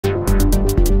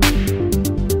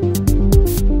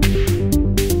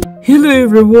Hello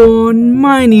everyone,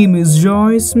 my name is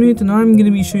Joy Smith and I'm gonna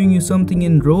be showing you something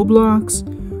in Roblox,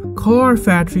 Car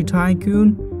Factory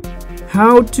Tycoon,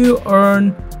 how to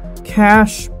earn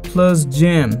cash plus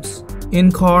gems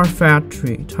in Car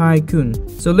Factory Tycoon.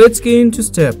 So let's get into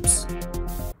steps.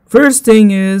 First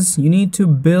thing is you need to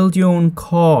build your own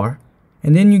car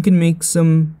and then you can make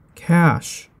some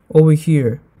cash over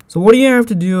here. So what you have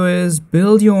to do is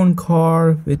build your own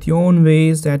car with your own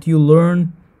ways that you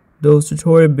learn those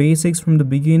tutorial basics from the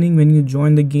beginning when you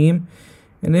join the game,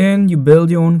 and then you build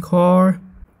your own car.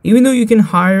 Even though you can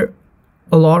hire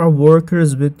a lot of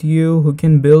workers with you who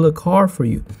can build a car for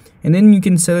you, and then you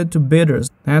can sell it to bidders.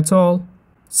 That's all.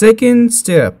 Second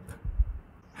step,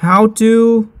 how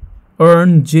to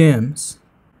earn gems.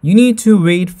 You need to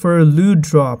wait for a loot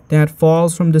drop that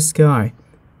falls from the sky.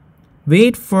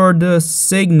 Wait for the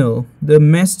signal. The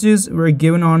messages were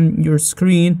given on your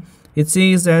screen. It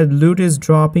says that loot is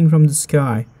dropping from the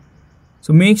sky.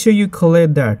 So make sure you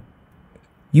collect that.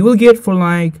 You will get for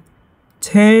like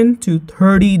 10 to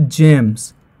 30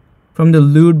 gems from the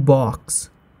loot box.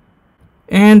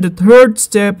 And the third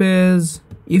step is,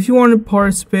 if you want to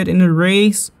participate in a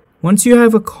race, once you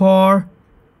have a car,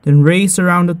 then race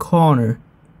around the corner.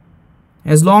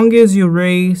 As long as you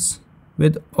race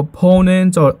with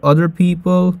opponents or other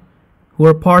people who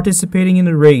are participating in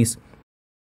the race.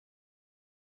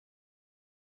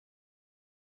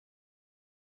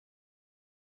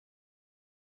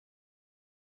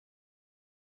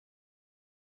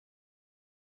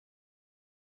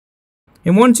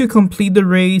 And once you complete the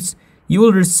race, you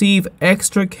will receive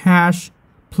extra cash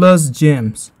plus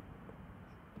gems.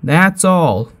 That's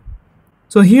all.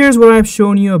 So here's what I've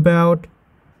shown you about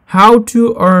how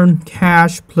to earn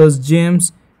cash plus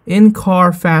gems in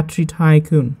Car Factory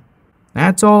Tycoon.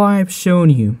 That's all I've shown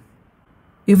you.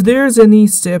 If there's any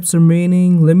steps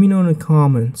remaining, let me know in the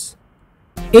comments.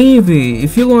 Anyway,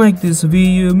 if you like this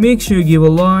video, make sure you give a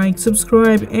like,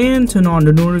 subscribe, and turn on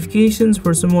the notifications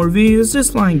for some more videos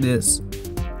just like this.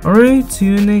 Alright, see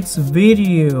you in the next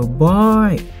video.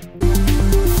 Bye.